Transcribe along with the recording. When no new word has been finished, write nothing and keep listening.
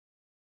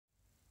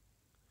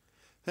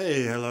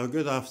Hey, hello,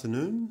 good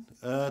afternoon.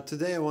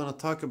 Today I want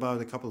to talk about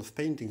a couple of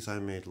paintings I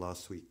made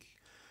last week.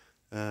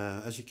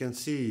 As you can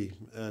see,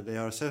 they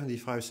are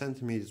 75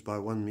 centimeters by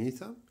 1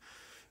 meter,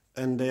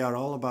 and they are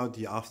all about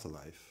the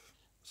afterlife.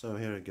 So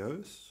here it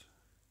goes.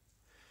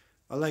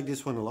 I like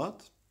this one a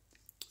lot.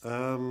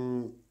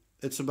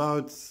 It's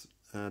about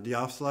the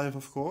afterlife,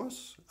 of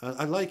course.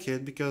 I like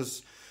it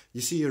because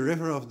you see a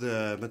river of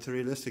the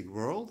materialistic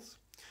world,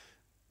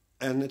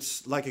 and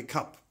it's like a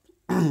cup.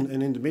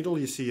 And in the middle,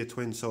 you see a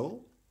twin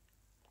soul.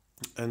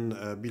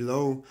 And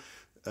below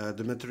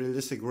the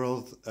materialistic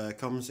world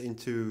comes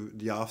into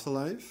the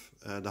afterlife,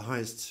 the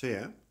highest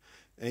sphere,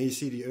 and you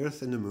see the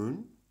Earth and the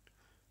Moon,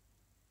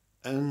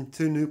 and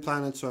two new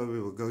planets where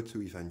we will go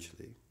to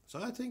eventually. So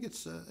I think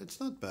it's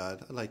not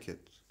bad. I like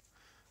it.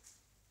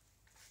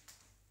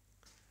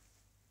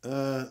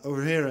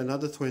 Over here,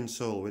 another twin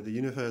soul with the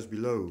universe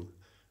below,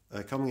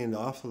 coming in the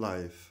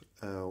afterlife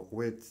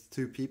with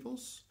two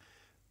peoples.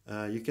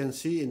 You can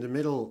see in the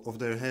middle of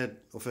their head,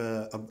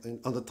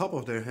 on the top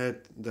of their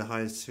head, the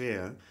highest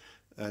sphere,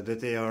 that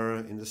they are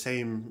in the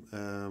same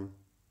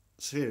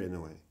sphere in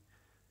a way.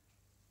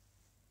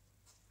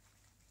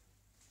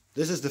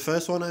 This is the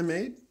first one I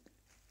made.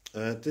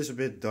 It is a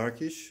bit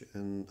darkish,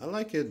 and I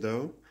like it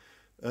though.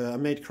 I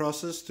made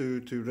crosses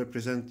to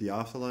represent the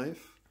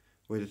afterlife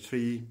with a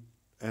tree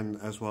and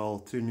as well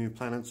two new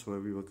planets where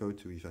we will go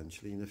to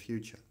eventually in the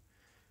future.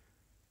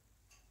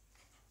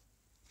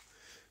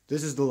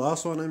 This is the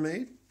last one I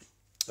made.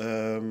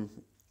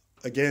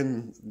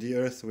 Again, the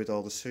Earth with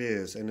all the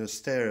spheres and the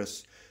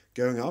stairs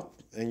going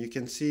up, and you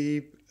can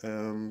see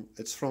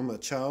it's from a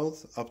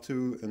child up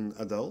to an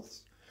adult,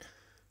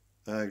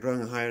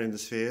 growing higher in the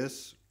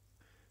spheres,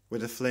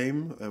 with a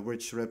flame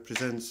which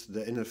represents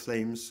the inner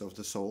flames of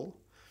the soul.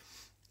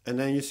 And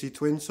then you see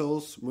twin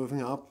souls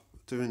moving up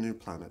to a new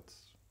planet.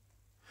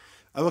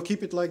 I will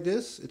keep it like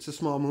this. It's a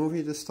small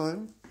movie this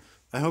time.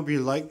 I hope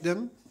you liked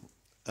them.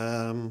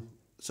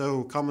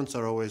 So comments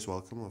are always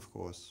welcome, of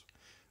course.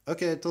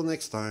 Okay, until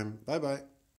next time. Bye bye.